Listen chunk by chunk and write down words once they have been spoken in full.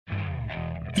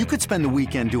You could spend the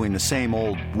weekend doing the same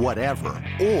old whatever,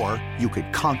 or you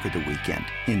could conquer the weekend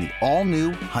in the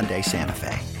all-new Hyundai Santa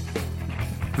Fe.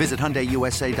 Visit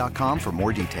HyundaiUSA.com for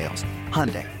more details.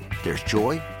 Hyundai, there's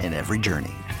joy in every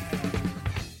journey.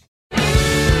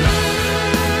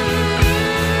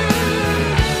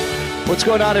 What's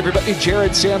going on, everybody?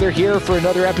 Jared Sandler here for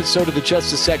another episode of the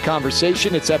Just a Set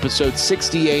Conversation. It's episode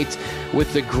 68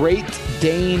 with the great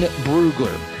Dane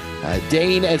Brugler.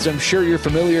 Dane, as I'm sure you're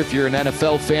familiar if you're an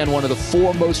NFL fan, one of the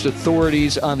foremost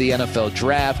authorities on the NFL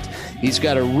draft. He's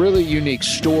got a really unique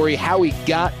story, how he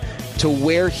got to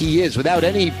where he is without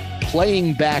any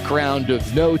playing background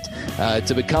of note,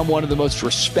 to become one of the most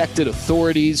respected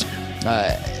authorities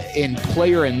in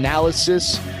player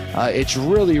analysis. It's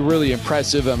really, really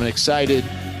impressive. I'm excited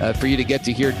for you to get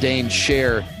to hear Dane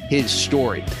share his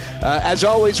story. As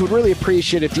always, would really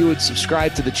appreciate if you would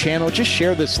subscribe to the channel. Just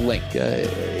share this link.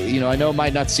 I know it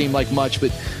might not seem like much,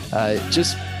 but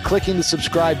just clicking the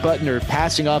subscribe button or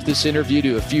passing off this interview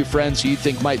to a few friends who you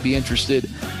think might be interested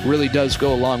really does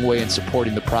go a long way in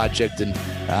supporting the project, and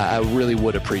I really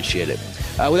would appreciate it.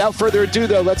 Without further ado,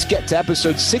 though, let's get to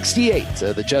episode 68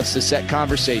 of the Just a Set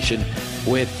Conversation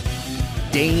with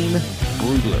Dane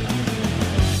Brugler.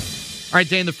 All right,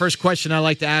 Dane, the first question I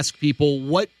like to ask people,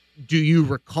 what do you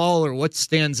recall or what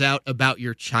stands out about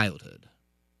your childhood?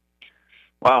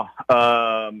 Wow.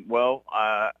 I'm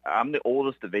the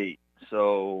oldest of 8,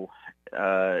 so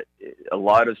a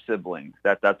lot of siblings.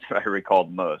 That's what I recall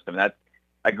the most. I mean,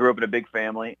 I grew up in a big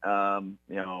family.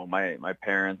 My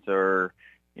parents are,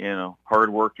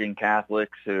 hardworking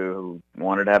Catholics who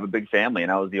wanted to have a big family,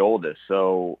 and I was the oldest.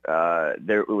 So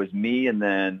it was me, and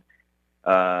then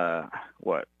 4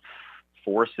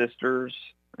 sisters,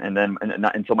 and then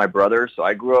not until my brother. So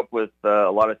I grew up with a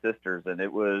lot of sisters, and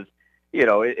it was,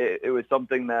 it was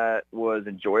something that was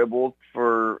enjoyable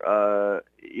for,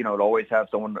 to always have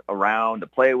someone around to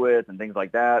play with and things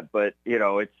like that. But,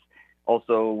 it's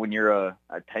also when you're a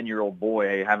 10-year-old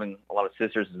boy, having a lot of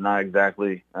sisters is not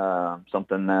exactly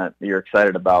something that you're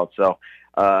excited about. So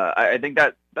I think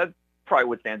that's probably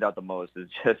what stands out the most, is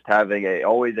just having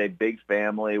always a big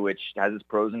family, which has its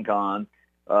pros and cons.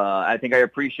 I think I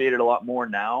appreciate it a lot more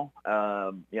now,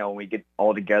 when we get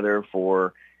all together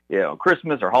for,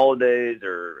 Christmas or holidays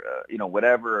or,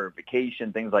 whatever, or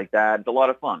vacation, things like that. It's a lot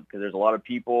of fun because there's a lot of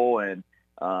people, and,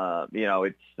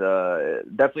 it's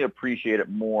definitely appreciate it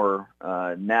more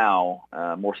now,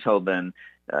 more so than,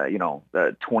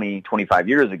 20, 25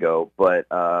 years ago. But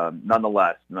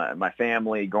nonetheless, my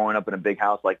family growing up in a big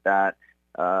house like that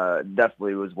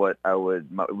definitely was what would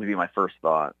be my first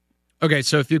thought. Okay,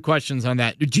 so a few questions on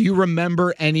that. Do you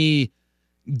remember any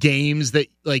games that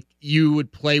you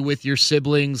would play with your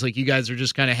siblings? Like you guys are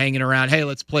just kind of hanging around, hey,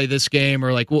 let's play this game,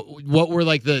 or what were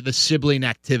the sibling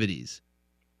activities?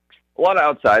 A lot of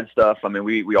outside stuff. I mean,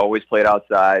 we always played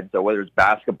outside. So whether it's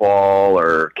basketball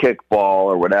or kickball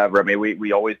or whatever, I mean,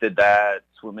 we always did that.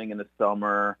 Swimming in the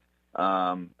summer.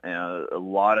 A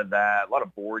lot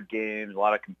of board games, a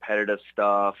lot of competitive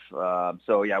stuff.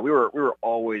 So yeah, we were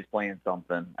always playing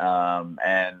something.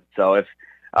 And so if,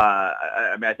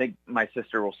 I think my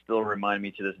sister will still remind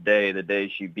me to this day, the day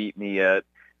she beat me at,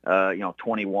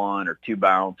 21 or 2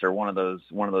 bounce or one of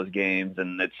those games.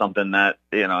 And it's something that,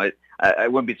 I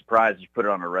wouldn't be surprised if you put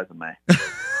it on her resume.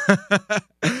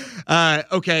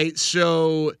 Okay.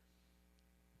 So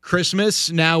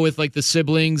Christmas now with the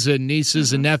siblings and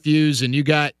nieces and nephews, and you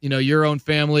got, your own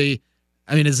family.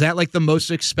 I mean, is that the most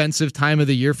expensive time of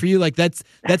the year for you?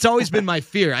 That's always been my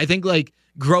fear. I think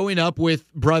growing up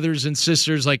with brothers and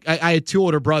sisters, I had 2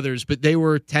 older brothers, but they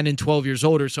were 10 and 12 years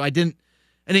older. So I didn't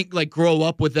grow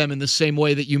up with them in the same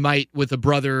way that you might with a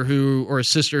brother or a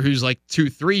sister who's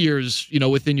 2-3 years,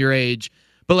 within your age.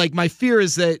 But my fear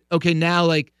is that, okay,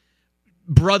 now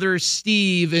brother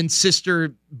Steve and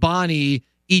sister Bonnie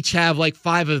each have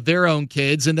 5 of their own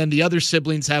kids, and then the other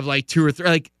siblings have 2 or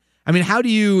 3. How do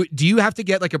you have to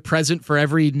get a present for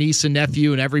every niece and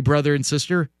nephew and every brother and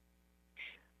sister?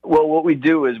 Well, what we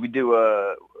do is we do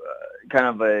a kind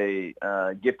of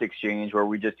a gift exchange where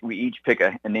we each pick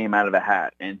a name out of a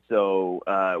hat, and so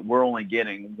we're only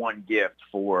getting one gift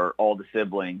for all the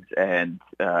siblings, and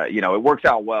it works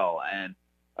out well. And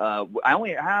I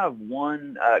only have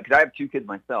one because I have 2 kids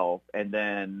myself, and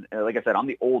then like I said, I'm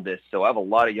the oldest, so I have a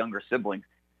lot of younger siblings.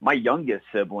 My youngest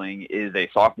sibling is a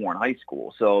sophomore in high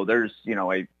school, so there's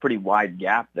a pretty wide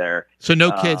gap there. So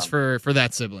no kids for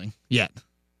that sibling yet.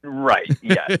 Right.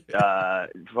 Yeah.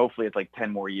 Hopefully it's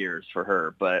 10 more years for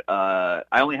her. But I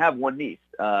only have one niece.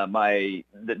 The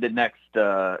next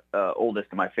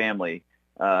oldest in my family,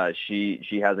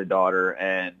 she has a daughter,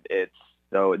 and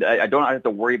I don't have to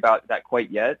worry about that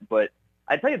quite yet. But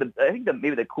I tell you, I think that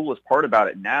maybe the coolest part about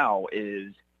it now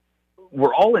is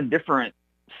we're all in different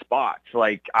spots.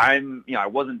 Like I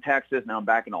was in Texas, now I'm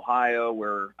back in Ohio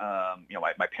where,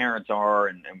 my parents are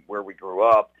and where we grew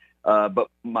up. But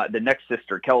the next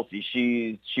sister, Kelsey,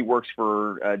 she works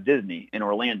for Disney in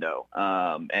Orlando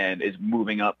and is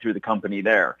moving up through the company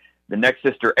there. The next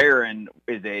sister, Erin,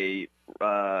 is a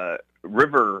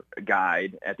river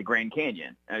guide at the Grand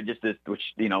Canyon.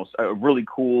 A really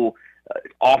cool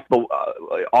off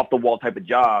the wall type of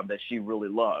job that she really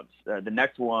loves. The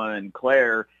next one,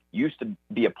 Claire, used to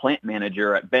be a plant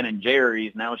manager at Ben and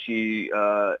Jerry's. Now she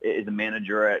is a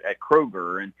manager at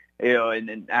Kroger, and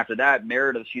then after that,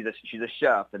 Meredith, she's a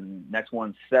chef. And next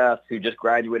one, Seth, who just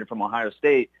graduated from Ohio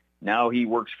State. Now he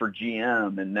works for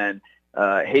GM. And then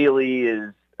Haley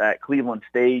is at Cleveland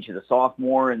State. She's a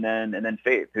sophomore, and then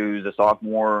Faith, who's a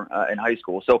sophomore in high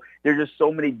school. So there's just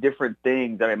so many different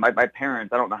things that my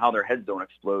parents, I don't know how their heads don't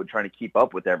explode trying to keep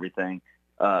up with everything.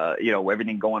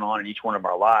 Everything going on in each one of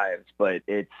our lives, but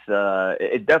it's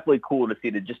definitely cool to see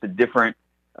the different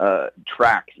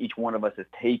tracks each one of us has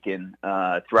taken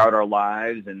throughout our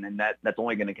lives, and that's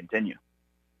only going to continue.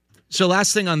 So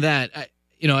last thing on that,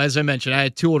 as I mentioned, I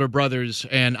had 2 older brothers,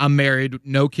 and I'm married,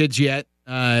 no kids yet.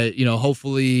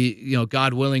 Hopefully,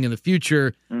 God willing in the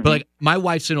future. Mm-hmm. But like my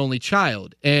wife's an only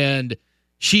child, and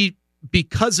she,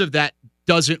 because of that,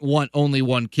 doesn't want only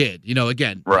one kid.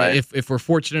 Again, right. If we're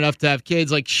fortunate enough to have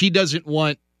kids, like she doesn't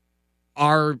want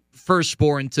our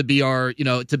firstborn to be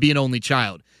to be an only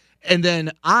child. And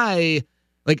then I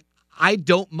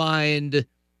don't mind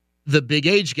the big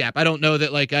age gap. I don't know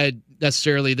that I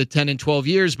necessarily the 10 and 12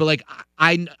 years, but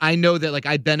I know that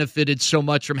I benefited so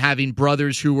much from having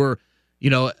brothers who were,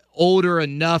 older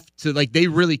enough to they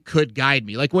really could guide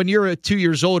me. Like when you're 2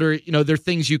 years older, there are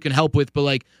things you can help with,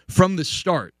 but from the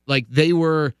start, they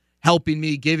were helping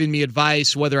me, giving me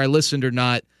advice, whether I listened or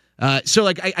not. So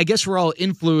I guess we're all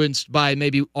influenced by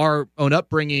maybe our own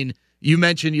upbringing. You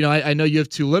mentioned, I know you have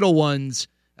 2 little ones.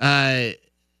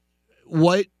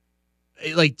 What,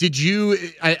 did you,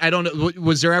 I don't know,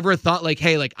 was there ever a thought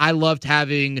hey, I loved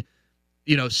having,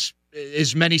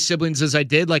 as many siblings as I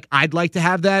did, I'd like to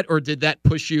have that? Or did that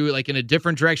push you in a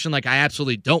different direction? I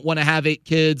absolutely don't want to have 8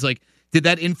 kids. Did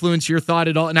that influence your thought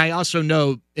at all? And I also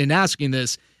know in asking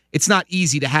this, it's not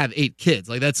easy to have 8 kids.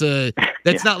 That's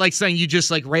not saying you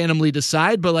just randomly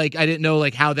decide, but I didn't know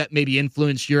how that maybe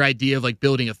influenced your idea of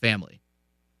building a family.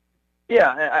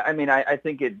 Yeah. I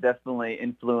think it definitely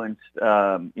influenced,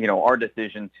 our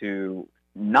decision to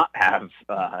not have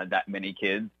that many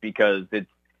kids, because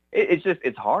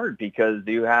it's hard, because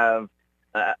you have,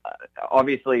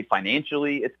 obviously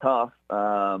financially it's tough.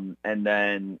 And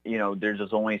then, there's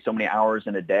just only so many hours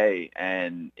in a day,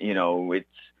 and,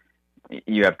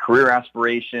 you have career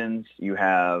aspirations, you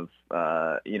have,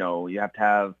 you have to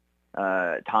have,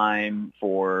 time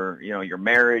for, your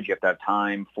marriage, you have to have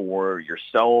time for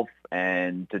yourself,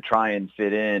 and to try and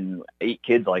fit in 8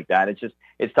 kids like that,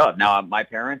 it's tough. Now, my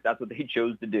parents, that's what they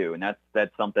chose to do. And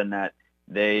that's something that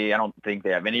I don't think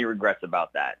they have any regrets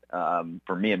about that.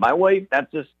 For me and my wife,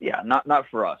 that's just, not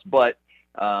for us. But,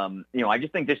 I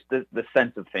just think just the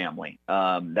sense of family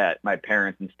that my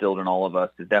parents instilled in all of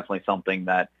us is definitely something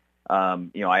that,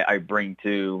 I bring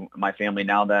to my family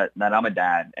now that I'm a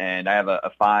dad, and I have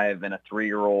a 5 and a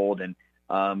 3-year-old. And,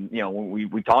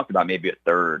 we talked about maybe a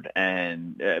third,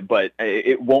 but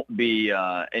it won't be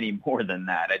any more than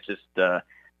that.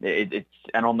 It's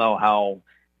I don't know how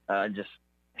just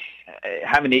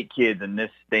having 8 kids in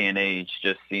this day and age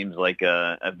just seems like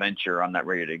a venture I'm not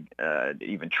ready to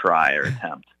even try or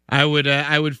attempt. I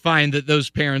would find that those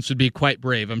parents would be quite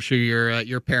brave. I'm sure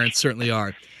your parents certainly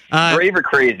are. Brave or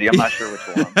crazy, I'm not sure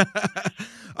which one.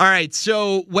 All right,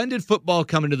 so when did football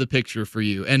come into the picture for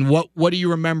you, and what do you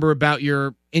remember about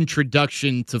your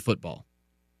introduction to football?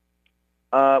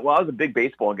 Well, I was a big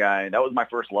baseball guy. That was my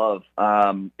first love.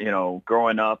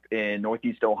 Growing up in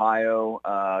Northeast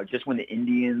Ohio, just when the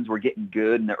Indians were getting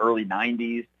good in the early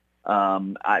 90s,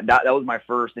 that was my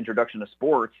first introduction to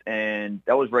sports, and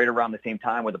that was right around the same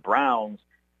time with the Browns.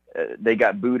 They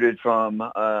got booted from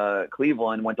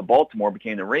Cleveland, went to Baltimore,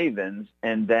 became the Ravens,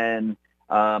 and then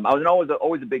I was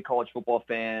always a big college football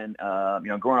fan.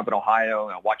 Growing up in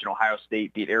Ohio, watching Ohio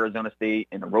State beat Arizona State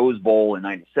in the Rose Bowl in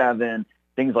 '97,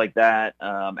 things like that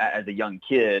as a young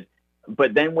kid.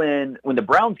 But then when the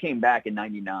Browns came back in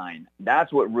 '99,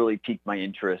 that's what really piqued my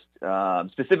interest,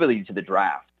 specifically to the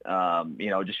draft.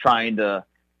 Just trying to.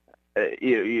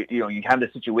 You have the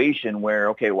situation where,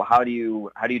 okay, well, how do you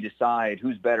decide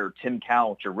who's better, Tim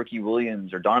Couch or Ricky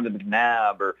Williams or Donovan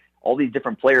McNabb or all these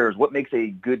different players? What makes a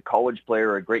good college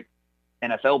player a great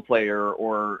NFL player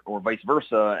or vice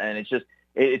versa? And it's just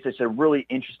it's just a really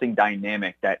interesting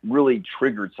dynamic that really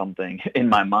triggered something in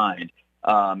my mind.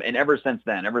 And ever since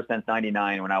then, ever since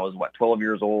 99, when I was, 12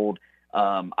 years old,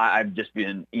 I've just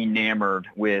been enamored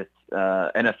with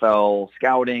NFL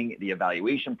scouting, the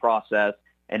evaluation process,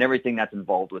 and everything that's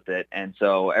involved with it. And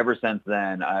so ever since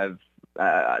then,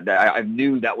 I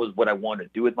knew that was what I wanted to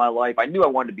do with my life. I knew I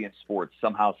wanted to be in sports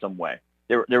somehow, some way.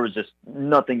 There was just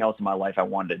nothing else in my life I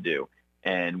wanted to do.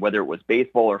 And whether it was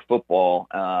baseball or football,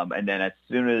 and then as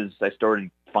soon as I started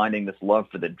finding this love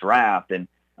for the draft, and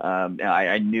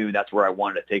I knew that's where I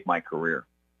wanted to take my career.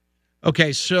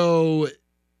 Okay, so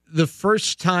the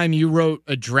first time you wrote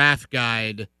a draft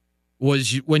guide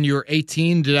was when you were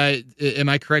 18. Am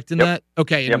I correct in that?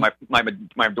 Okay. Yeah,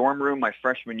 my dorm room, my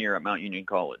freshman year at Mount Union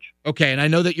College. Okay, and I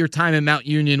know that your time at Mount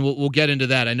Union, we'll get into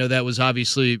that. I know that was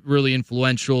obviously really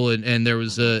influential, and there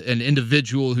was an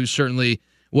individual who certainly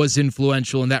was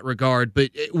influential in that regard.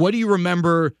 But what do you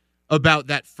remember about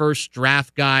that first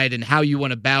draft guide and how you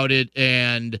went about it?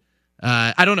 And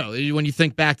I don't know, when you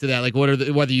think back to that, like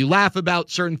whether you laugh about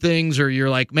certain things or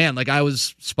you're like, man, like I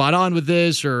was spot on with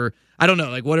this, or I don't know,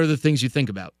 like what are the things you think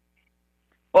about?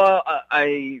 Well,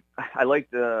 I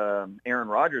liked Aaron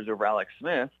Rodgers over Alex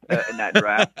Smith in that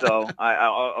draft, so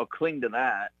I'll cling to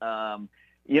that. I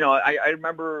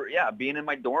remember, being in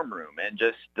my dorm room and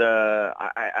just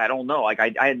I don't know, like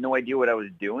I had no idea what I was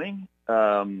doing,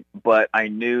 but I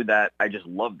knew that I just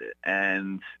loved it,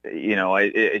 and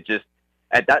it just.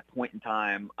 At that point in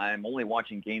time, I'm only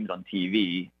watching games on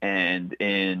TV, and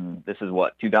this is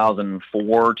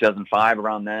 2004, 2005,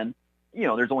 around then.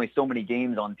 There's only so many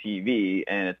games on TV,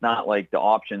 and it's not like the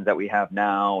options that we have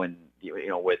now, and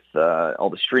with all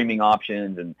the streaming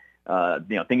options and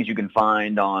things you can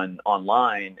find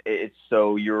online. It's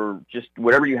so you're just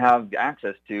whatever you have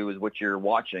access to is what you're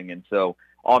watching, and so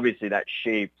obviously that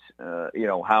shaped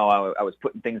how I was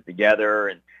putting things together.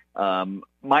 And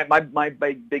my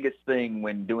biggest thing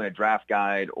when doing a draft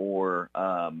guide or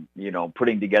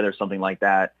putting together something like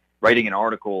that, writing an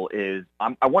article, is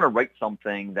I want to write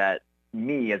something that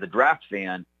me as a draft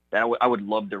fan that I would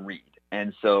love to read.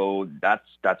 And so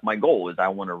that's my goal, is I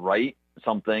want to write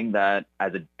something that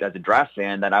as a draft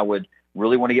fan that I would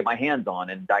really want to get my hands on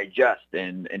and digest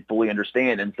and fully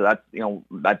understand. And so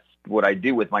that's what I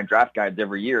do with my draft guides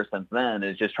every year since then,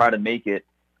 is just try to make it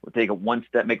one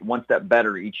step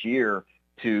better each year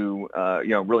to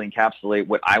really encapsulate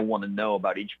what I want to know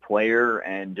about each player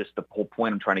and just the whole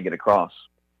point I'm trying to get across.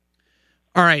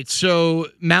 All right, so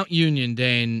Mount Union,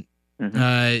 Dane,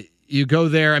 you go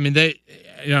there. I mean, I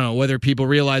don't know whether people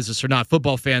realize this or not.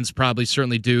 Football fans probably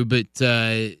certainly do, but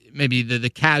maybe the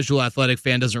casual athletic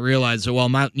fan doesn't realize that while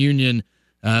Mount Union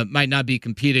might not be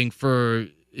competing for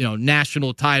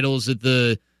national titles at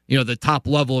the top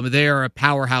level, I mean, they are a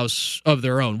powerhouse of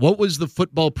their own. What was the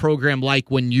football program like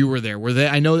when you were there?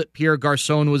 I know that Pierre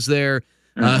Garçon was there,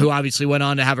 who obviously went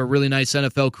on to have a really nice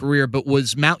NFL career, but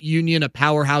was Mount Union a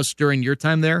powerhouse during your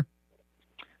time there?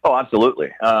 Oh,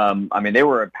 absolutely. They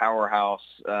were a powerhouse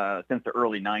since the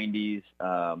early 90s.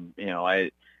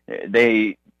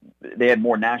 They had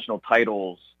more national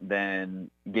titles than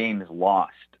games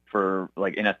lost for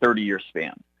in a 30-year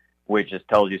span, which just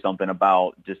tells you something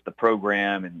about just the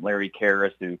program and Larry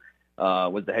Karras, who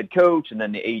was the head coach, and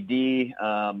then the AD.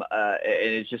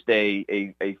 It's just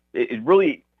a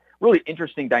really, really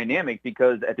interesting dynamic,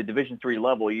 because at the Division III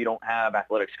level, you don't have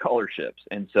athletic scholarships.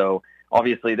 And so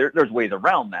obviously there's ways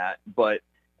around that, but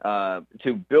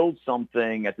to build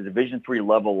something at the Division III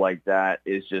level like that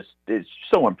it's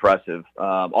so impressive.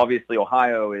 Obviously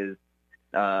Ohio is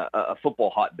a football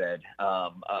hotbed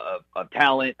of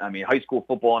talent. I mean, high school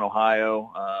football in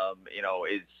Ohio,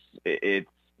 it's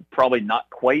probably not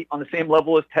quite on the same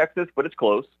level as Texas, but it's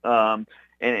close. And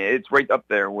it's right up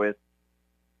there with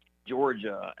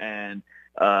Georgia and,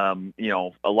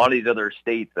 a lot of these other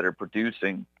states that are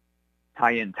producing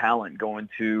high-end talent going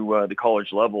to the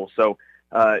college level. So,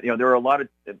 there are a lot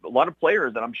of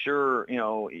players that I'm sure,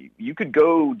 you could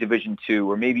go Division II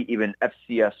or maybe even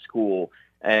FCS school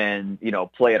and,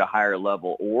 play at a higher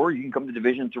level, or you can come to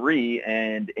Division III,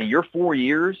 and in your 4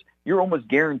 years, you're almost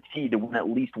guaranteed to win at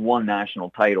least one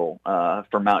national title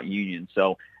for Mount Union.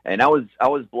 So, and I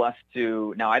was blessed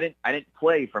to. Now, I didn't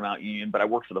play for Mount Union, but I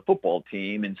worked for the football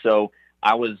team, and so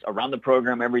I was around the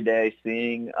program every day,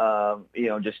 seeing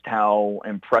just how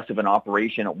impressive an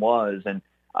operation it was. And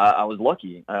I was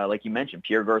lucky, like you mentioned,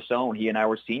 Pierre Garçon. He and I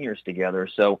were seniors together,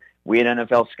 so we had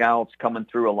NFL scouts coming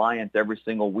through Alliance every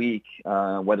single week,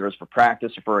 whether it was for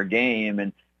practice or for a game.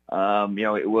 And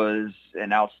it was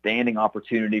an outstanding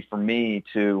opportunity for me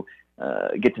to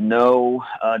get to know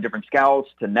different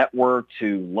scouts, to network,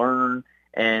 to learn.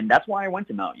 And that's why I went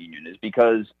to Mount Union, is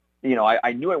because,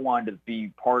 I knew I wanted to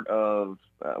be part of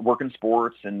work in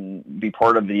sports and be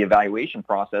part of the evaluation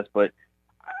process. But,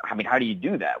 I mean, how do you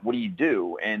do that? What do you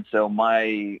do? And so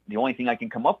the only thing I can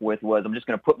come up with was I'm just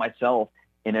going to put myself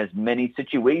in as many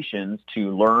situations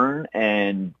to learn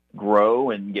and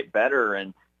grow and get better.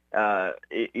 And,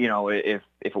 if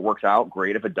it works out,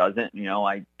 great. If it doesn't,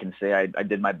 I can say I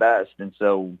did my best. And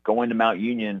so going to Mount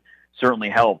Union certainly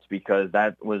helped, because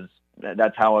that's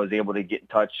how I was able to get in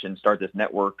touch and start this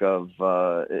network of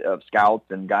scouts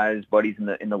and guys, buddies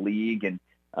in the league. And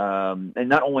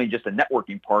not only just a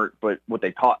networking part, but what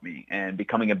they taught me, and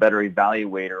becoming a better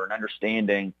evaluator and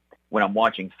understanding when I'm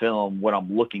watching film, what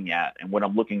I'm looking at and what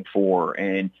I'm looking for,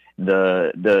 and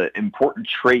the important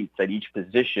traits at each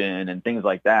position and things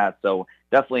like that. So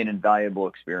definitely an invaluable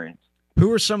experience.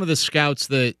 Who are some of the scouts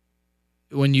that,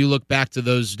 when you look back to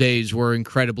those days, were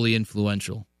incredibly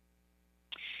influential?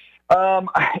 A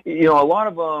lot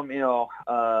of them,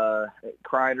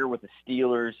 Kreider with the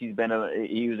Steelers.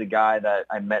 He was a guy that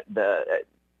I met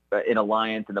in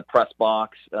Alliance in the press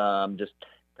box, just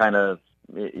kind of,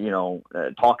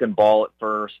 talking ball at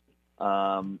first.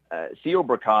 Theo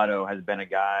Bricado has been a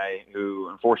guy who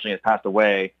unfortunately has passed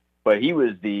away, but he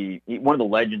was one of the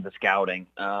legends of scouting,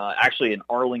 actually an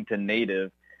Arlington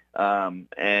native.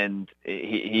 And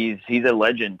he's a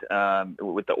legend,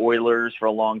 with the Oilers for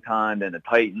a long time and the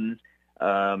Titans.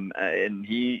 And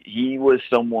he was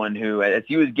someone who, as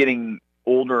he was getting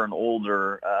older and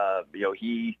older,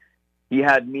 he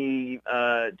had me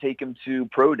take him to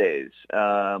pro days,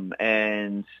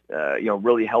 and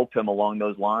really help him along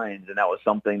those lines. And that was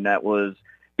something that was,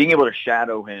 being able to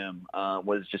shadow him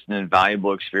was just an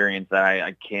invaluable experience that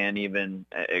I can't even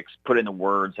put into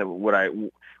words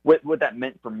what that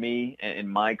meant for me in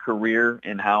my career,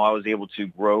 and how I was able to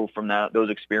grow from those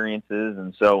experiences.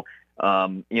 And so,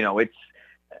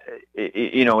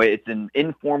 it's an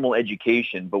informal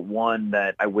education, but one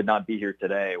that I would not be here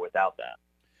today without that.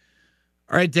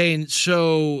 All right, Dane.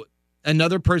 So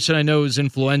another person I know is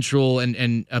influential,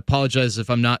 and apologize if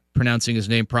I'm not pronouncing his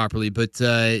name properly, but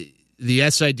the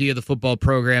SID of the football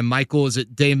program, Michael, is it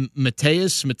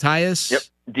Matthias? Yep,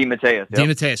 Matthias. Yep.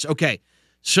 Matthias. Okay.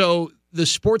 So the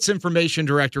sports information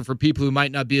director, for people who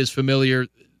might not be as familiar,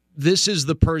 this is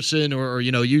the person, or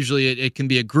usually it can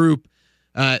be a group.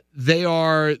 They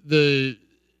are the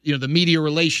media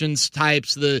relations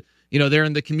types, they're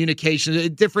in the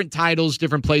communication, different titles,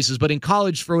 different places. But in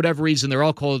college, for whatever reason, they're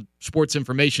all called sports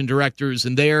information directors,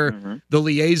 and they're the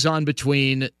liaison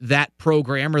between that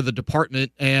program or the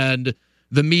department and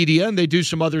the media. And they do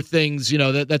some other things,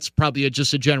 that's probably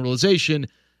just a generalization.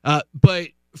 But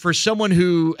for someone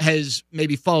who has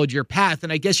maybe followed your path,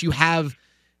 and I guess you have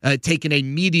taken a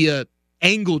media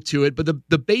angle to it, but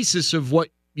the basis of what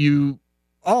you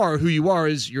are, who you are,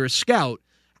 is you're a scout.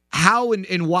 How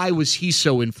and why was he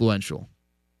so influential?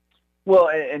 Well,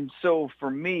 and so for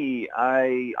me,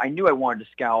 I knew I wanted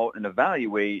to scout and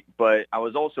evaluate, but I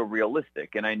was also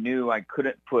realistic, and I knew I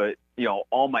couldn't put,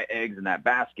 all my eggs in that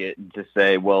basket and just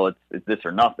say, well, it's this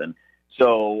or nothing.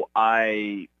 So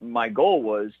my goal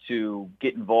was to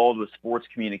get involved with sports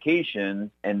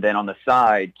communications, and then on the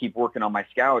side, keep working on my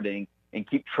scouting and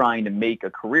keep trying to make a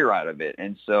career out of it.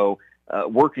 And so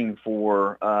working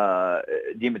for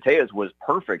DeMatteis was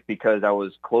perfect, because I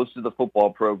was close to the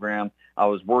football program. I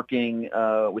was working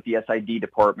with the SID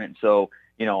department. So,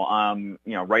 I'm,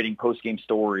 writing post-game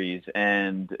stories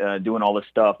and doing all this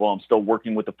stuff while I'm still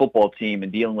working with the football team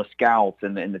and dealing with scouts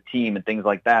and the team and things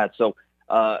like that. So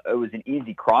it was an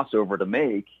easy crossover to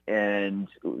make, and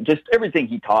just everything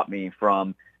he taught me,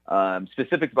 from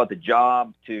specifics about the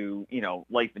job to,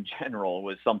 life in general,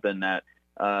 was something that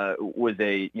was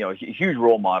a huge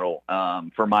role model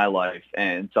for my life,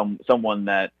 and someone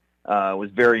that was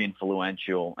very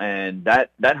influential. And that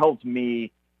helped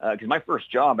me, because my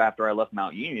first job after I left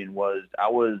Mount Union was I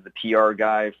was the PR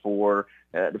guy for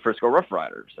the Frisco Rough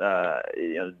Riders,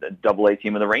 the AA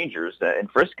team of the Rangers in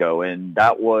Frisco, and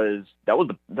that was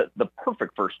the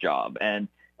perfect first job. And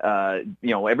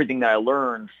everything that I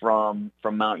learned from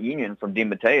Mount Union, from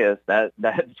DeMatteis,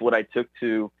 that's what I took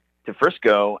to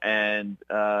Frisco, and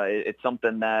it's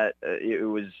something that it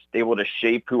was able to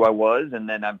shape who I was, and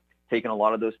then I've taken a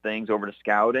lot of those things over to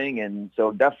scouting, and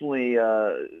so definitely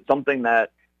something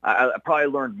that I probably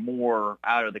learned more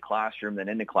out of the classroom than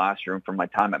in the classroom from my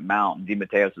time at Mount, and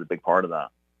DeMatteis was a big part of that.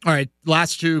 All right,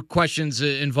 last two questions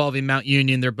involving Mount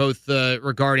Union. They're both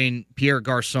regarding Pierre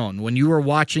Garçon. When you were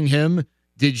watching him,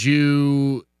 did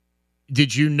you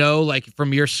know, like,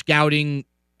 from your scouting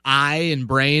eye and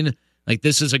brain, like,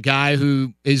 this is a guy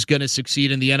who is going to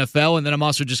succeed in the NFL? And then I'm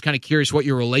also just kind of curious what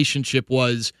your relationship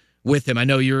was with him? I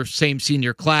know you're same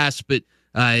senior class, but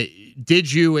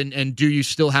did you and do you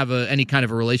still have any kind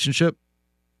of a relationship?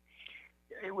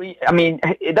 I mean,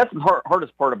 that's the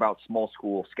hardest part about small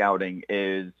school scouting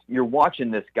is you're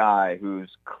watching this guy who's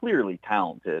clearly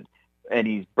talented, and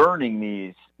he's burning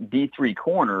these D3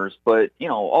 corners, but,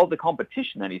 all the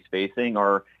competition that he's facing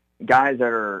are guys that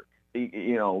are,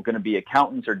 going to be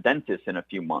accountants or dentists in a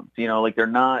few months. Like they're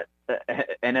not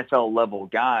NFL level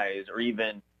guys or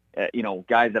even,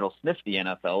 guys that'll sniff the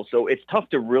NFL. So it's tough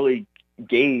to really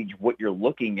gauge what you're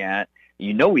looking at.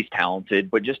 He's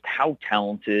talented, but just how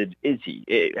talented is he?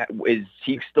 Is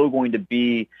he still going to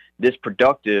be this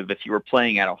productive if he were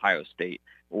playing at Ohio State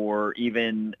or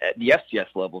even at the FCS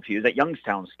level? If he was at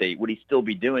Youngstown State, would he still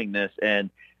be doing this?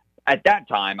 And at that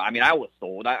time, I mean, I was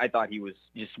sold. I thought he was,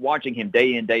 just watching him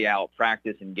day in, day out,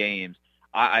 practice and games.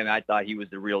 I thought he was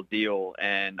the real deal.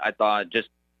 And I thought just,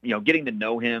 getting to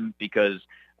know him because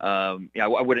I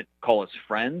wouldn't call us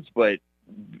friends, but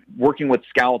working with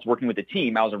scouts, working with the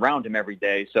team, I was around him every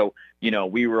day. So,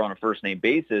 we were on a first name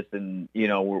basis and,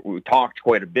 we talked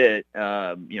quite a bit,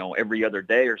 every other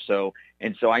day or so.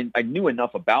 And so I knew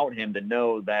enough about him to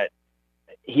know that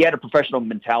he had a professional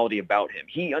mentality about him.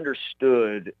 He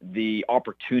understood the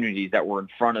opportunities that were in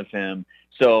front of him.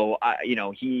 So,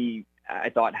 I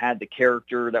thought had the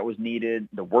character that was needed,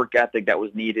 the work ethic that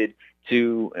was needed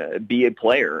to be a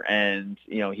player. And,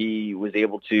 he was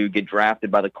able to get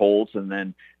drafted by the Colts and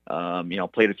then,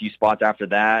 played a few spots after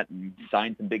that and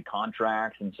signed some big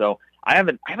contracts. And so I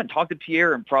haven't talked to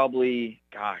Pierre in probably,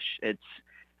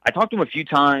 I talked to him a few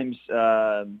times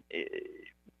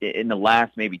in the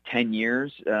last maybe 10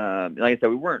 years. Like I said,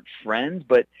 we weren't friends,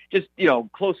 but just,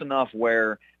 close enough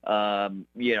where,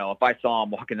 if I saw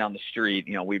him walking down the street,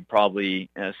 we'd probably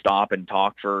stop and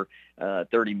talk for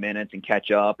 30 minutes and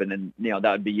catch up. And then,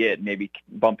 that would be it. Maybe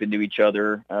bump into each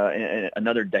other in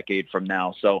another decade from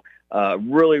now. So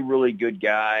really, really good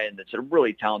guy. And it's a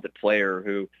really talented player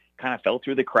who kind of fell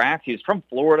through the cracks. He was from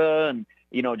Florida and,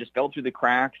 just fell through the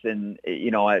cracks. And,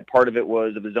 part of it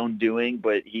was of his own doing,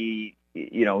 but he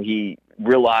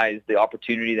realized the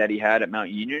opportunity that he had at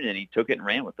Mount Union and he took it and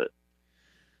ran with it.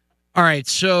 All right,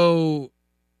 so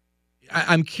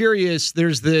I'm curious,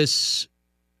 there's this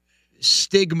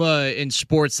stigma in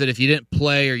sports that if you didn't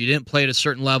play or you didn't play at a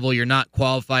certain level, you're not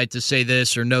qualified to say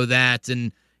this or know that.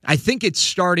 And I think it's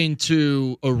starting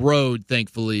to erode,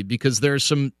 thankfully, because there are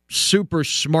some super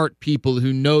smart people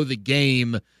who know the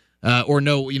game or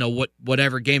know,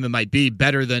 whatever game it might be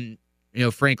better than,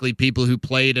 frankly, people who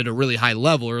played at a really high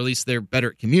level, or at least they're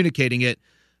better at communicating it.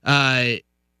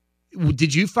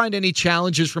 Did you find any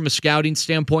challenges from a scouting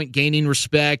standpoint, gaining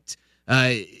respect,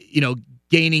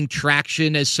 gaining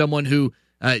traction as someone who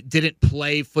didn't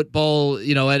play football,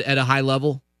 at a high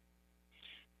level?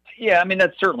 Yeah, I mean,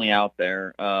 that's certainly out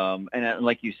there. And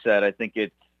like you said, I think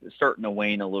it's starting to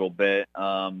wane a little bit,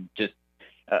 just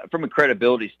from a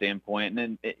credibility standpoint.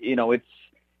 And then,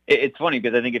 it's funny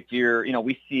because I think if you're,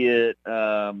 we see it,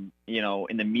 in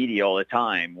the media all the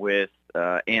time with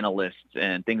analysts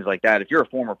and things like that. If you're a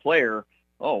former player,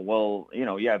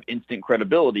 you have instant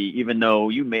credibility, even though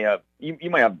you might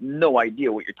have no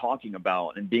idea what you're talking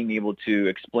about, and being able to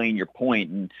explain your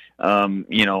point and,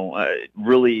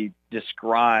 really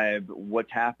describe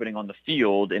what's happening on the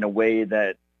field in a way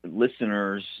that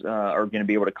listeners are going to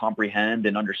be able to comprehend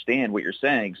and understand what you're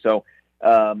saying. So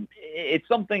it's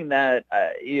something that,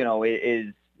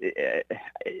 is,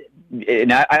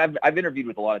 and I've interviewed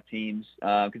with a lot of teams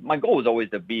because my goal was always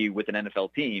to be with an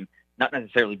NFL team, not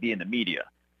necessarily be in the media.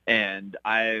 And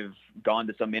I've gone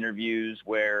to some interviews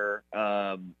where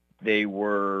they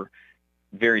were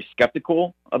very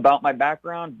skeptical about my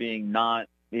background, being not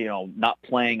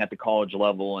playing at the college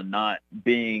level and not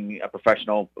being a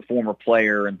professional former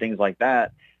player and things like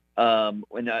that. And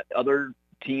other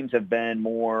teams have been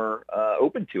more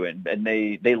open to it, and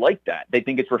they like that. They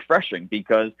think it's refreshing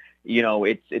because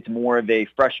it's more of a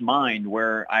fresh mind,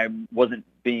 where I wasn't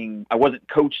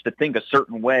coached to think a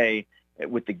certain way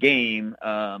with the game,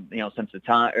 since the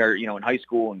time, or in high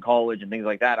school and college and things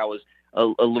like that. I was a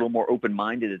little more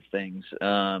open-minded at things,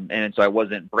 and so I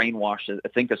wasn't brainwashed to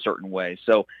think a certain way.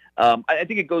 So I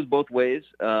think it goes both ways,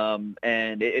 and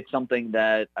it's something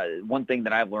that one thing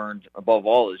that I've learned above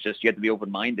all is just you have to be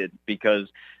open-minded because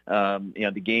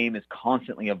the game is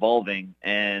constantly evolving,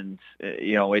 and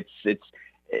it's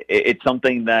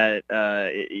something that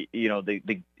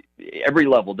every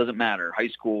level doesn't matter, high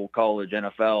school, college,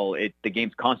 NFL. The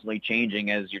game's constantly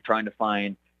changing as you're trying to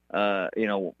find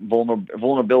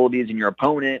vulnerabilities in your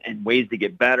opponent and ways to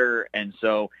get better. And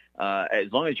so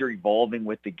as long as you're evolving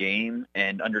with the game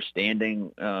and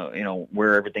understanding,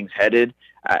 where everything's headed,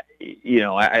 I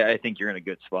think you're in a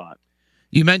good spot.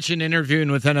 You mentioned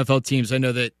interviewing with NFL teams. I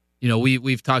know that,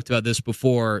 we've talked about this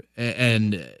before,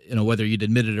 and whether you'd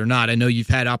admit it or not, I know you've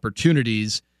had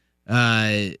opportunities.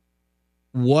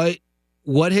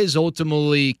 What has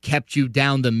ultimately kept you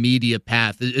down the media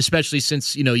path, especially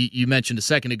since, you mentioned a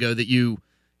second ago that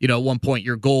at one point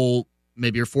your goal,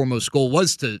 maybe your foremost goal,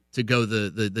 was to go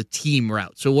the team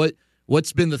route. So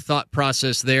what's been the thought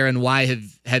process there, and why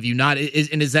have you not?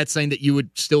 And is that something that you would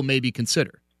still maybe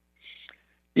consider?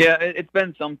 Yeah, it's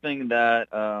been something that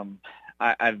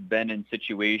I've been in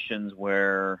situations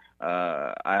where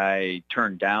I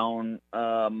turned down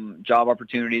job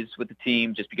opportunities with the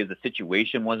team just because the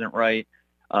situation wasn't right.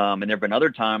 And there have been other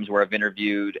times where I've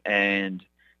interviewed and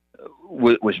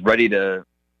was ready to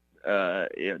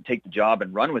take the job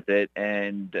and run with it,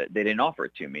 and they didn't offer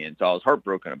it to me. And so I was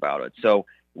heartbroken about it. So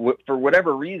for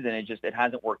whatever reason, it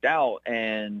hasn't worked out.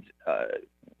 And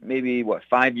maybe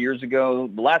 5 years ago,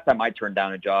 the last time I turned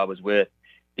down a job was with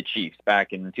the Chiefs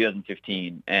back in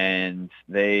 2015, and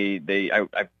I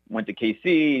went to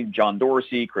KC, John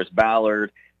Dorsey, Chris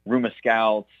Ballard, room of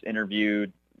scouts,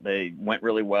 interviewed. They went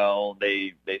really well.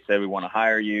 They said, we want to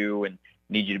hire you and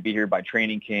need you to be here by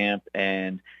training camp.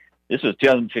 And this was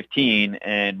 2015,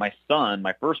 and my son,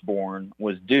 my firstborn,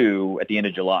 was due at the end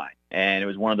of July. And it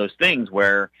was one of those things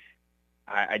where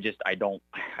it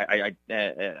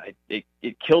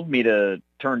killed me to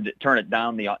turn it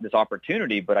down, this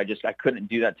opportunity, but I couldn't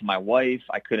do that to my wife.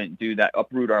 I couldn't do that,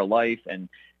 uproot our life and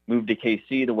move to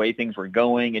KC the way things were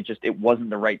going. It wasn't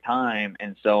the right time.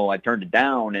 And so I turned it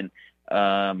down, and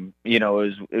it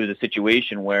was a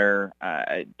situation where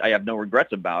I have no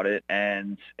regrets about it.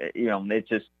 And,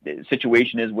 the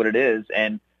situation is what it is.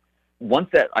 And once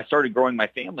that I started growing my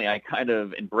family, I kind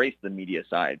of embraced the media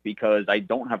side because I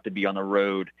don't have to be on the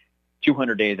road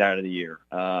 200 days out of the year.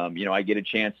 I get a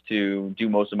chance to do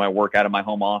most of my work out of my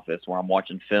home office where I'm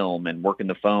watching film and working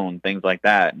the phone, things like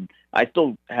that. And I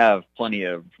still have plenty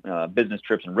of business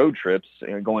trips and road trips,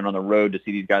 going on the road to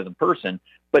see these guys in person,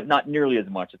 but not nearly as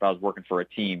much if I was working for a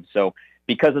team. So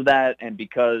because of that, and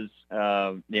because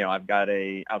I've got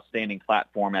a outstanding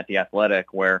platform at The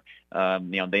Athletic where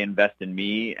they invest in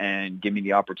me and give me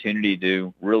the opportunity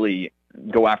to really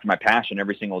go after my passion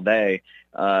every single day.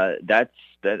 I've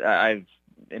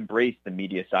embraced the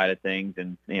media side of things,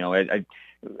 and I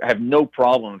have no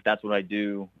problem if that's what I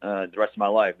do the rest of my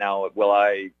life. Now,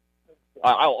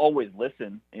 I'll always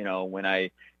listen, when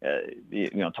I,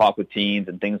 talk with teams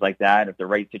and things like that. If the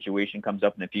right situation comes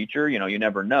up in the future, you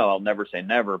never know. I'll never say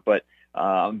never, but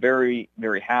I'm very,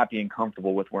 very happy and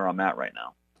comfortable with where I'm at right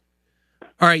now.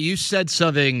 All right. You said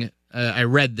something, I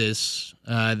read this,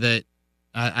 that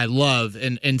I love,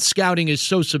 and scouting is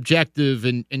so subjective,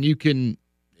 and you can,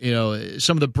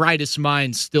 some of the brightest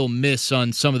minds still miss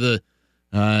on some of the,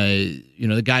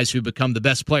 the guys who become the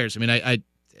best players. I mean,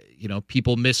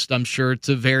 people missed, I'm sure,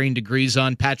 to varying degrees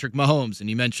on Patrick Mahomes, and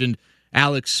you mentioned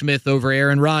Alex Smith over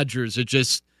Aaron Rodgers. It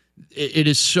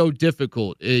is so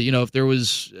difficult. If there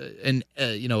was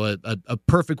a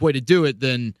perfect way to do it,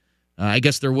 then I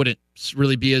guess there wouldn't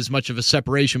really be as much of a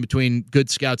separation between good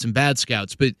scouts and bad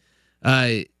scouts. But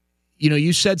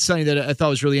you said something that I thought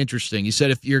was really interesting. You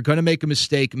said if you're going to make a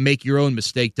mistake, make your own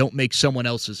mistake. Don't make someone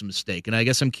else's mistake. And I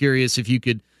guess I'm curious if you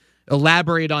could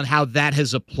elaborate on how that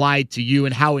has applied to you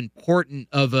and how important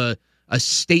of a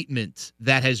statement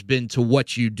that has been to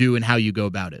what you do and how you go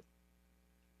about it.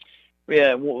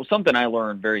 Yeah, well, something I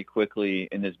learned very quickly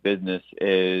in this business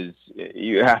is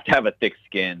you have to have a thick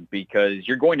skin because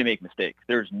you're going to make mistakes.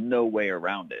 There's no way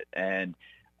around it. And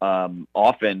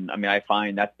often, I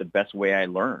find that's the best way I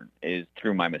learn is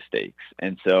through my mistakes.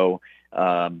 And so,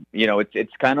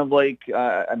 it's kind of like,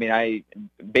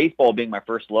 baseball being my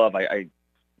first love, I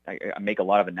make a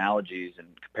lot of analogies and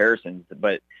comparisons,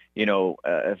 but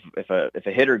if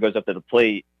a hitter goes up to the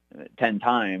plate 10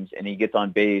 times and he gets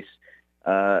on base,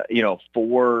 4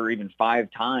 or even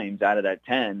 5 times out of that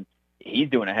 10, he's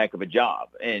doing a heck of a job.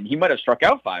 And he might have struck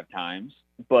out 5 times,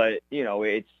 but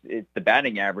it's the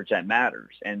batting average that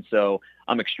matters. And so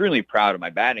I'm extremely proud of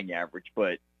my batting average,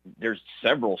 but there's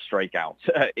several strikeouts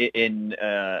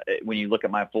when you look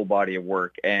at my full body of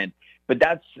work. But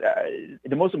that's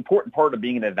the most important part of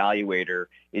being an evaluator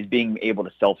is being able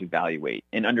to self-evaluate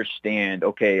and understand,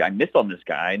 okay, I missed on this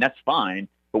guy, and that's fine,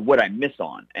 but what I miss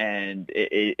on. And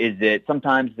is it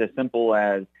sometimes as simple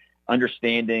as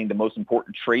understanding the most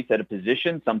important traits at a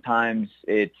position? Sometimes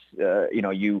it's,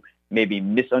 you maybe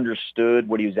misunderstood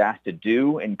what he was asked to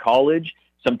do in college.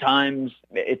 Sometimes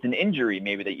it's an injury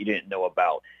maybe that you didn't know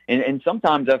about. And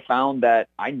sometimes I've found that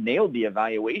I nailed the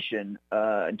evaluation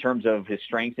in terms of his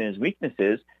strengths and his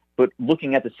weaknesses, but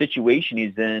looking at the situation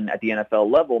he's in at the NFL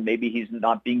level, maybe he's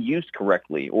not being used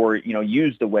correctly or,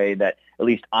 used the way that at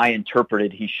least I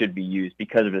interpreted he should be used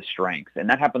because of his strengths. And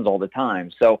that happens all the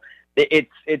time. So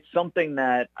it's something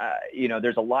that,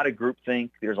 there's a lot of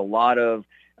groupthink. There's a lot of,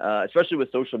 especially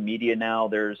with social media now,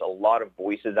 there's a lot of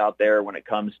voices out there when it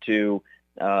comes to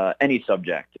any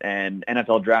subject, and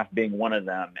NFL draft being one of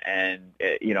them. And,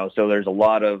 so there's a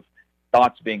lot of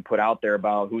thoughts being put out there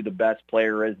about who the best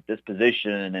player is at this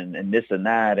position and this and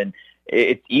that. And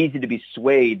it's easy to be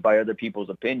swayed by other people's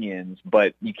opinions,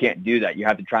 but you can't do that. You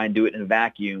have to try and do it in a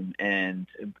vacuum and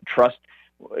trust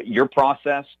your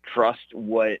process, trust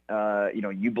what,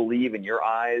 you believe in your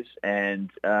eyes, and,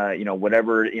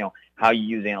 whatever, how you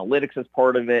use analytics as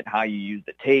part of it, how you use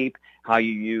the tape, how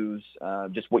you use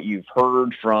just what you've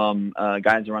heard from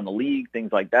guys around the league,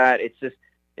 things like that.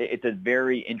 It's a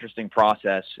very interesting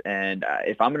process. And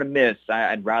if I'm going to miss,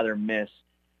 I'd rather miss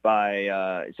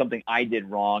by something I did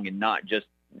wrong and not just,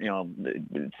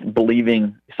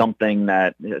 believing something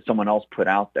that someone else put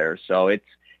out there. So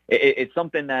it's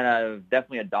something that I've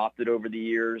definitely adopted over the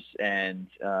years, and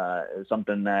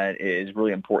something that is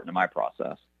really important in my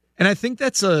process. And I think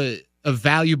that's a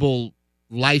valuable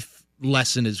life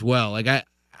lesson as well. Like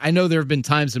I know there have been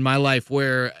times in my life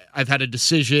where I've had a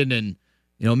decision and,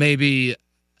 maybe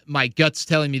my gut's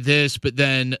telling me this, but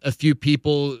then a few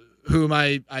people whom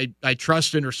I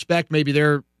trust and respect, maybe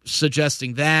they're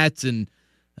suggesting that. And,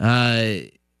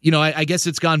 I guess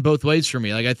it's gone both ways for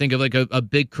me. Like I think of like a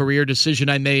big career decision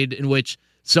I made in which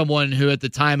someone who at the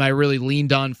time I really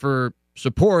leaned on for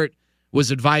support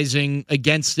was advising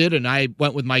against it, and I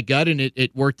went with my gut, and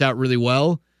it worked out really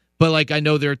well. But like I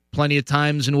know there are plenty of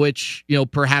times in which,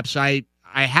 perhaps I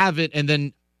have it, and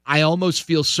then I almost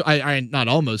feel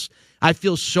I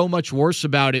feel so much worse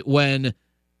about it when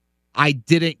I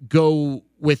didn't go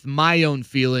with my own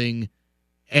feeling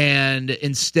and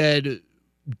instead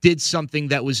did something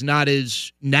that was not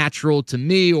as natural to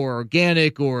me or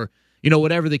organic or,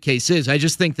 whatever the case is. I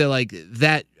just think that like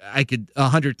that I could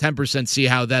 110% see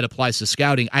how that applies to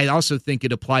scouting. I also think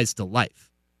it applies to life.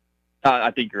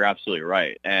 I think you're absolutely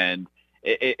right. And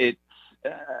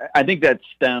I think that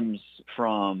stems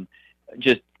from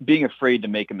just being afraid to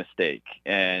make a mistake.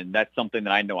 And that's something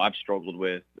that I know I've struggled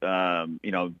with,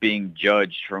 being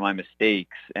judged for my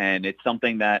mistakes. And it's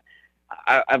something that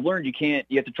I've learned you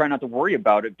have to try not to worry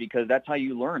about it, because that's how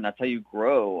you learn. That's how you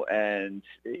grow. And,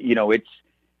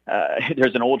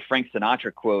 there's an old Frank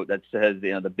Sinatra quote that says,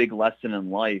 the big lesson in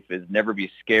life is never be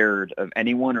scared of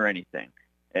anyone or anything.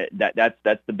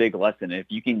 That's the big lesson. If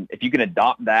you can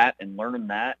adopt that and learn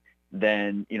that,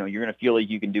 then, you're going to feel like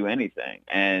you can do anything.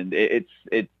 And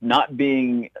it's not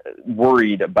being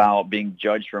worried about being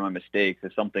judged for my mistakes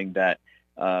is something that,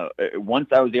 once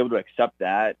I was able to accept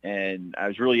that, and I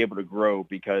was really able to grow,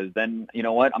 because then,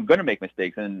 I'm going to make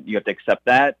mistakes, and you have to accept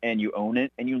that, and you own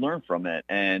it, and you learn from it.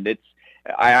 And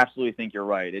I absolutely think you're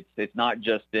right. It's not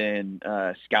just in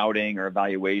scouting or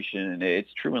evaluation.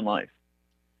 It's true in life.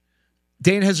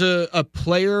 Dane, has a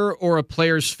player or a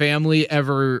player's family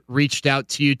ever reached out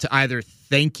to you to either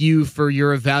thank you for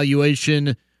your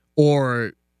evaluation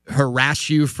or harass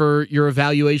you for your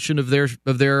evaluation of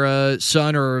their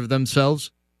son or of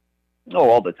themselves? Oh,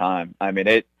 all the time. I mean,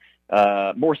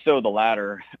 more so the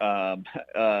latter.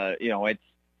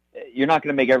 You're not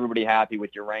going to make everybody happy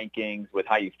with your rankings, with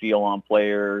how you feel on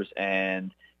players.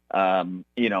 And,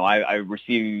 I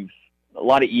receive a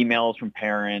lot of emails from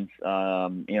parents,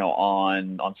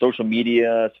 on social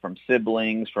media, from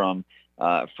siblings, from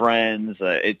friends.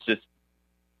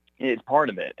 It's part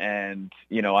of it. And,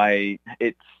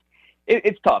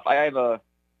 it's tough. I have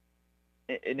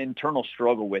an internal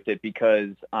struggle with it, because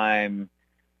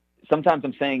sometimes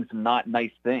I'm saying some not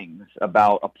nice things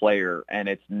about a player, and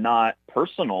it's not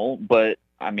personal, but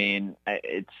I mean,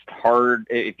 it's hard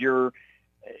if you're,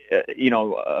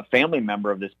 a family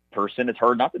member of this person. It's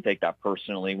hard not to take that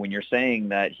personally when you're saying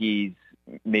that he's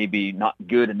maybe not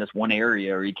good in this one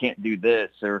area, or he can't do this,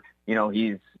 or,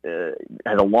 he's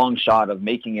has a long shot of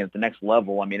making it at the next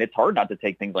level. I mean, it's hard not to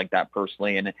take things like that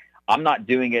personally. And I'm not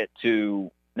doing it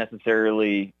to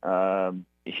necessarily,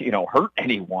 hurt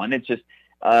anyone. It's just,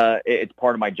 it's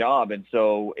part of my job. And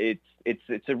so it's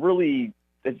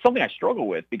something I struggle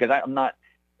with, because I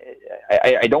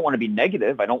don't want to be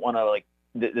negative. I don't want to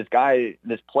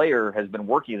this player has been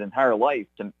working his entire life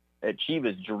to achieve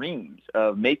his dreams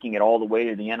of making it all the way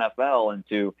to the NFL and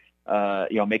to,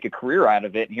 make a career out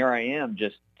of it. And here I am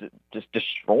just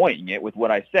destroying it with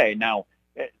what I say. Now,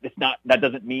 that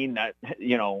doesn't mean that,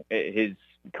 his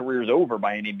career's over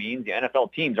by any means. The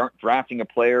NFL teams aren't drafting a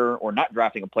player or not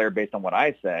drafting a player based on what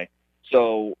I say.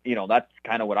 So, that's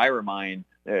kind of what I remind.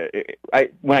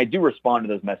 When I do respond to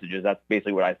those messages, that's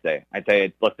basically what I say. I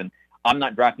say, listen, I'm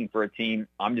not drafting for a team.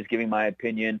 I'm just giving my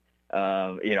opinion.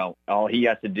 All he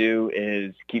has to do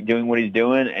is keep doing what he's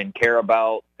doing and care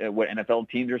about what NFL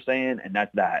teams are saying, and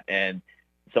that's that. And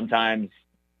sometimes,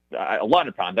 a lot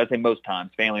of times, I'd say most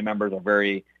times, family members are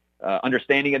very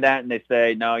understanding of that, and they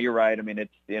say, no, you're right. I mean,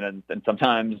 it's, and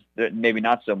sometimes maybe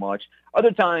not so much.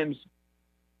 Other times,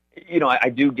 I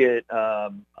do get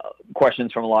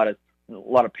questions from a lot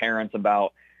of parents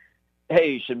about,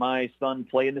 hey, should my son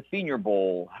play in the Senior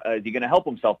Bowl? Is he going to help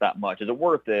himself that much? Is it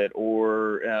worth it?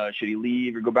 Or should he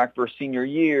leave or go back for a senior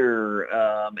year?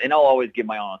 And I'll always give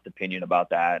my honest opinion about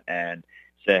that and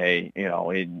say,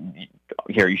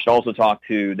 here, you should also talk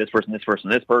to this person, this person,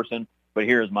 this person, but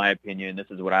here's my opinion.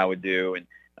 This is what I would do. And,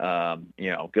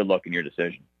 good luck in your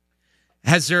decision.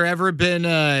 Has there ever been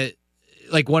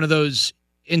one of those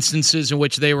instances in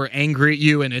which they were angry at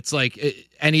you, and it's like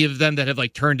any of them that have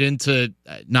turned into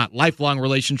not lifelong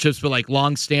relationships, but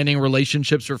long-standing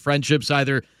relationships or friendships,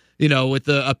 either with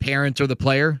a parent or the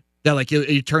player, that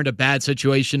you turned a bad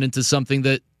situation into something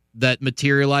that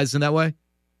materialized in that way?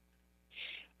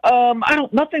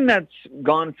 Nothing that's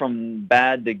gone from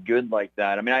bad to good like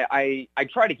that. I mean, I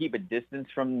try to keep a distance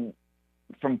from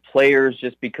players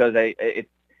just because it's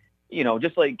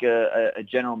just like a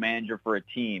general manager for a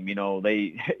team,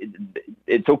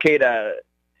 it's okay to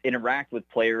interact with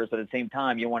players, but at the same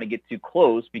time, you don't want to get too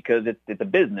close because it's a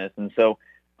business. And so,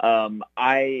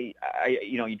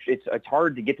 it's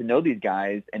hard to get to know these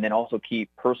guys and then also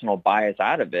keep personal bias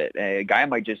out of it. A guy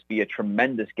might just be a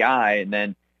tremendous guy, and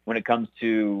then when it comes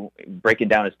to breaking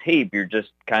down his tape, you're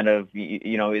just kind of,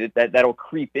 that'll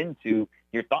creep into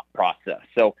your thought process.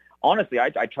 So, honestly, I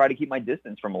try to keep my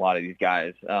distance from a lot of these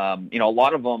guys. A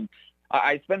lot of them,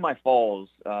 I spend my falls,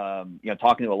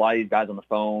 talking to a lot of these guys on the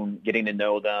phone, getting to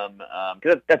know them,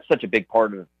 because that's such a big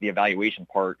part of the evaluation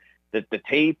part. That the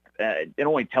tape, it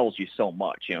only tells you so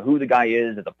much. Who the guy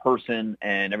is as a person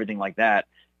and everything like that.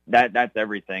 That's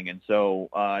everything. And so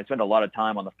I spend a lot of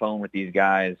time on the phone with these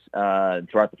guys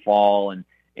throughout the fall and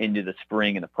into the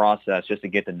spring in the process just to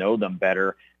get to know them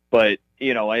better. But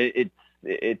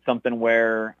it's something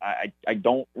where I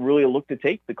don't really look to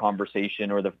take the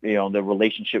conversation or the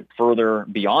relationship further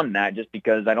beyond that, just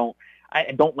because I don't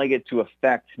like it to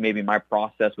affect maybe my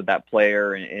process with that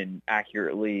player and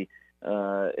accurately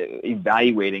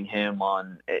evaluating him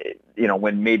on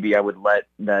when maybe I would let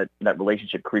that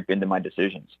relationship creep into my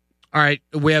decisions. All right,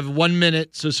 we have 1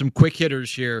 minute, so some quick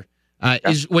hitters here.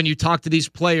 Is when you talk to these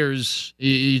players,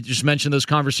 you just mentioned those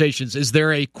conversations, is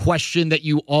there a question that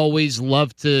you always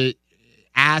love to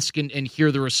ask and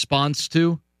hear the response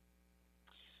to?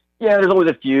 Yeah, there's always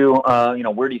a few.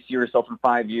 Where do you see yourself in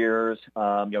 5 years?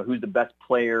 Who's the best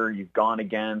player you've gone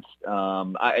against?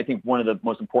 I think one of the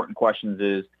most important questions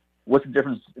is, what's the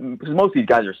difference? Because most of these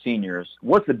guys are seniors.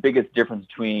 What's the biggest difference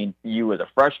between you as a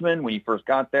freshman when you first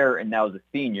got there and now as a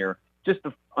senior? Just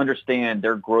to understand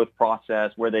their growth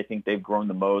process, where they think they've grown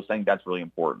the most. I think that's really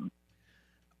important.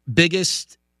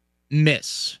 Biggest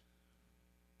miss?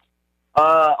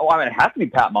 It has to be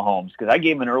Pat Mahomes, because I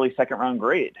gave him an early second-round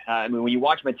grade. When you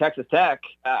watch him at Texas Tech,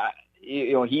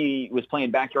 he was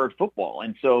playing backyard football,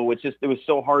 and so it was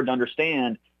so hard to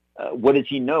understand what does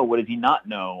he know, what does he not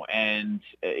know, and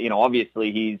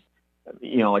obviously he's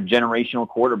a generational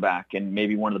quarterback and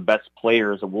maybe one of the best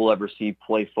players that we'll ever see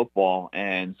play football,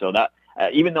 and so that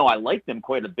even though I liked him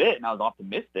quite a bit and I was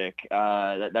optimistic,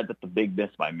 that's a big miss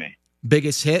by me.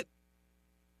 Biggest hit?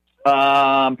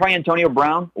 Probably Antonio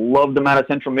Brown. Loved him out of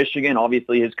Central Michigan.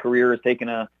 Obviously, his career has taken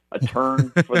a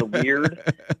turn for the weird.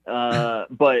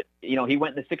 But he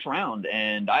went in the 6th round,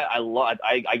 and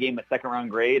I gave him a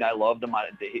second-round grade. I loved him.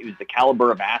 He was the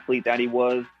caliber of athlete that he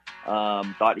was.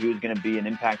 Thought he was going to be an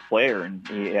impact player, and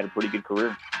he had a pretty good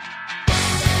career.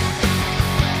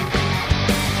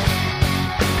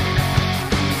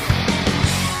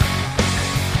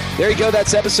 There you go.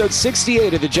 That's episode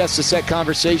 68 of the Just a Sec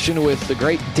conversation with the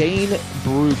great Dane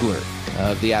Brugler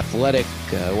of The Athletic,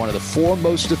 one of the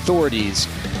foremost authorities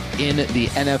in the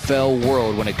NFL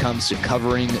world when it comes to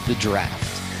covering the draft.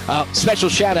 Special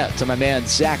shout out to my man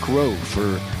Zach Rowe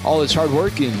for all his hard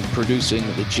work in producing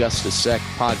the Just a Sec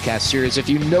podcast series. If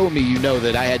you know me, you know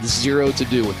that I had zero to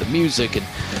do with the music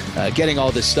and getting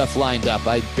all this stuff lined up.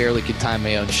 I barely could tie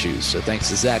my own shoes. So thanks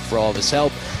to Zach for all of his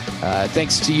help.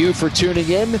 Thanks to you for tuning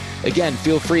in. Again,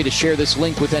 feel free to share this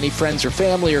link with any friends or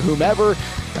family or whomever.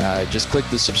 Just click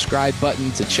the subscribe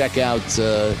button to check out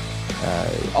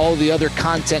all the other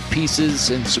content pieces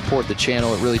and support the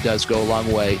channel. It really does go a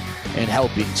long way in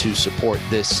helping to support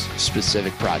this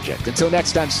specific project. Until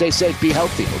next time, stay safe, be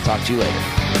healthy. We'll talk to you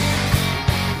later.